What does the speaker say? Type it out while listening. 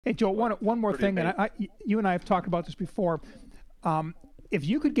Hey, Joe, But one more pretty thing, and amazing. you and I have talked about this before. If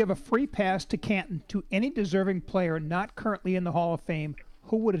you could give a free pass to Canton to any deserving player not currently in the Hall of Fame,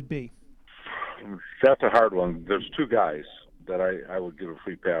 who would it be? That's a hard one. There's two guys that I would give a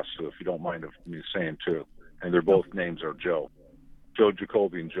free pass to, if you don't mind of me saying two, and they're No. both names are Joe. Joe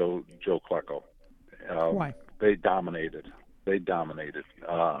Jacoby and Joe Klecko. Why? They dominated. They dominated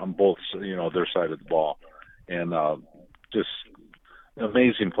on both, their side of the ball, and just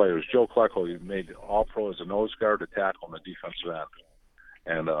amazing players. Joe Klecko, he made All Pro as a nose guard, a tackle, and a defensive end,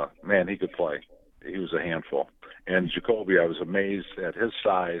 and man, he could play. He was a handful. And Jacoby, I was amazed at his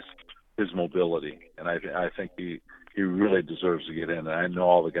size, his mobility, and I think he really deserves to get in. And I know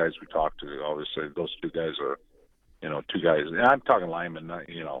all the guys we talked to always say those two guys are, two guys. And I'm talking linemen, not,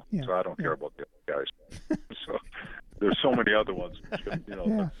 Yeah, so I don't yeah, care about the other guys. So there's so many other ones, yeah.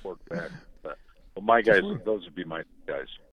 look forward back. But my Just guys, those would be my guys.